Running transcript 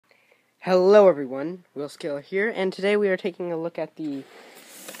Hello everyone, willskill here, and today we are taking a look at the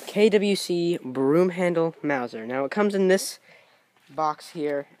KWC Broom Handle Mauser. Now it comes in this box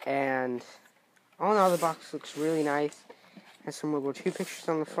here, and all in all the box looks really nice. It has some World War II pictures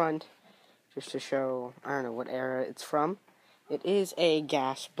on the front, just to show, I don't know what era it's from. It is a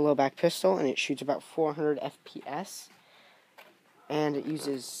gas blowback pistol, and it shoots about 400 FPS, and it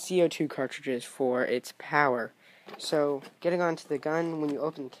uses CO2 cartridges for its power. So, getting onto the gun, when you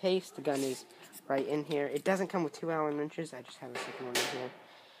open the case, the gun is right in here. It doesn't come with 2 Allen wrenches, I just have a second one in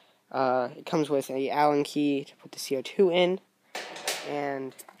here. It comes with a Allen key to put the CO2 in,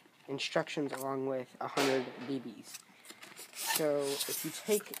 and instructions along with 100 BBs. So, if you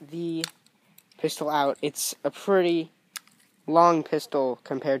take the pistol out, it's a pretty long pistol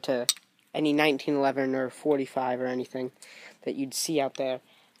compared to any 1911 or 45 or anything that you'd see out there.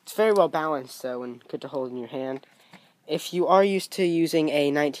 It's very well balanced, though, and good to hold in your hand. If you are used to using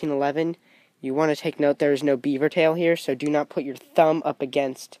a 1911, you want to take note there is no beaver tail here, so do not put your thumb up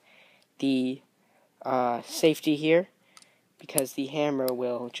against the safety here, because the hammer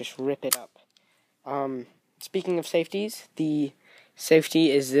will just rip it up. Speaking of safeties, the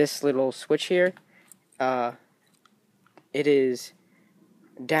safety is this little switch here. It is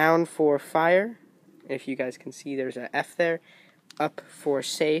down for fire. If you guys can see, there's a F there. Up for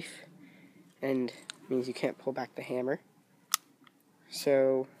safe, and means you can't pull back the hammer.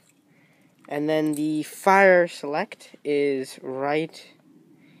 So, and then the fire select is right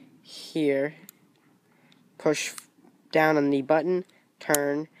here. Push down on the button,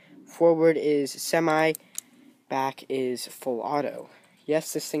 turn. Forward is semi, back is full auto.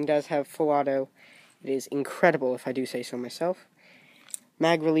 Yes, this thing does have full auto. It is incredible, if I do say so myself.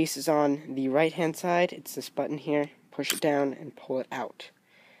 Mag release is on the right hand side. It's this button here. Push it down and pull it out.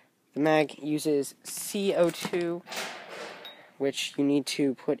 The mag uses CO2, which you need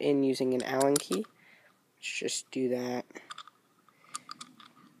to put in using an Allen key. Let's just do that.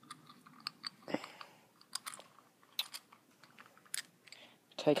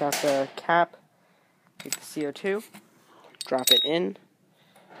 Take out the cap, take the CO2, drop it in,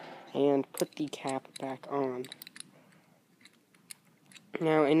 and put the cap back on.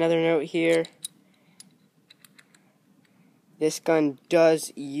 Now, another note here. This gun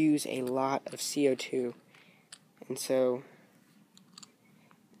does use a lot of CO2, and so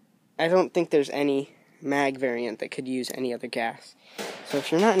I don't think there's any mag variant that could use any other gas. So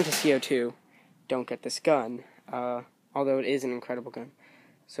if you're not into CO2, don't get this gun, although it is an incredible gun.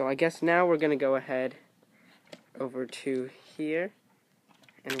 So I guess now we're going to go ahead over to here,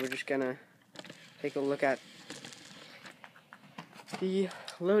 and we're just going to take a look at the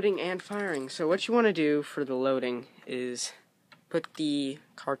loading and firing. So what you want to do for the loading is put the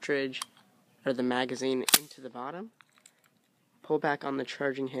cartridge or the magazine into the bottom, pull back on the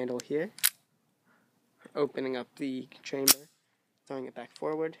charging handle here, opening up the chamber, throwing it back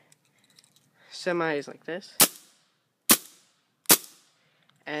forward. Semi is like this.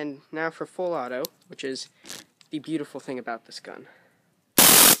 And now for full auto, which is the beautiful thing about this gun.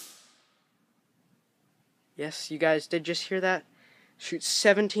 Yes, you guys did just hear that? Shoots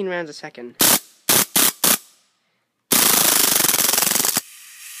 17 rounds a second.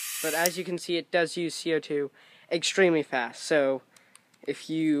 But as you can see, it does use CO2 extremely fast. So if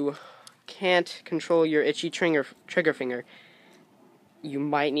you can't control your itchy trigger finger, you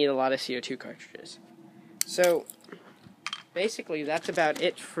might need a lot of CO2 cartridges. So basically, that's about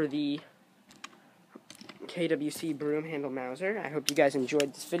it for the KWC Broom Handle Mauser. I hope you guys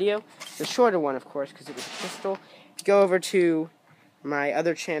enjoyed this video. The shorter one, of course, because it was a pistol. Go over to my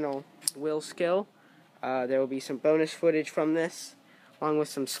other channel, willskill. There will be some bonus footage from this, along with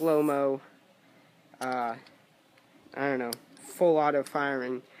some slow-mo, I don't know, full auto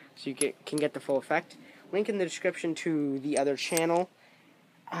firing, so you can get the full effect. Link in the description to the other channel.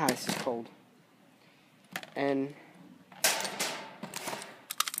 This is cold. And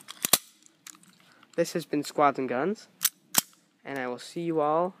this has been Squads and Guns, and I will see you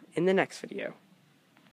all in the next video.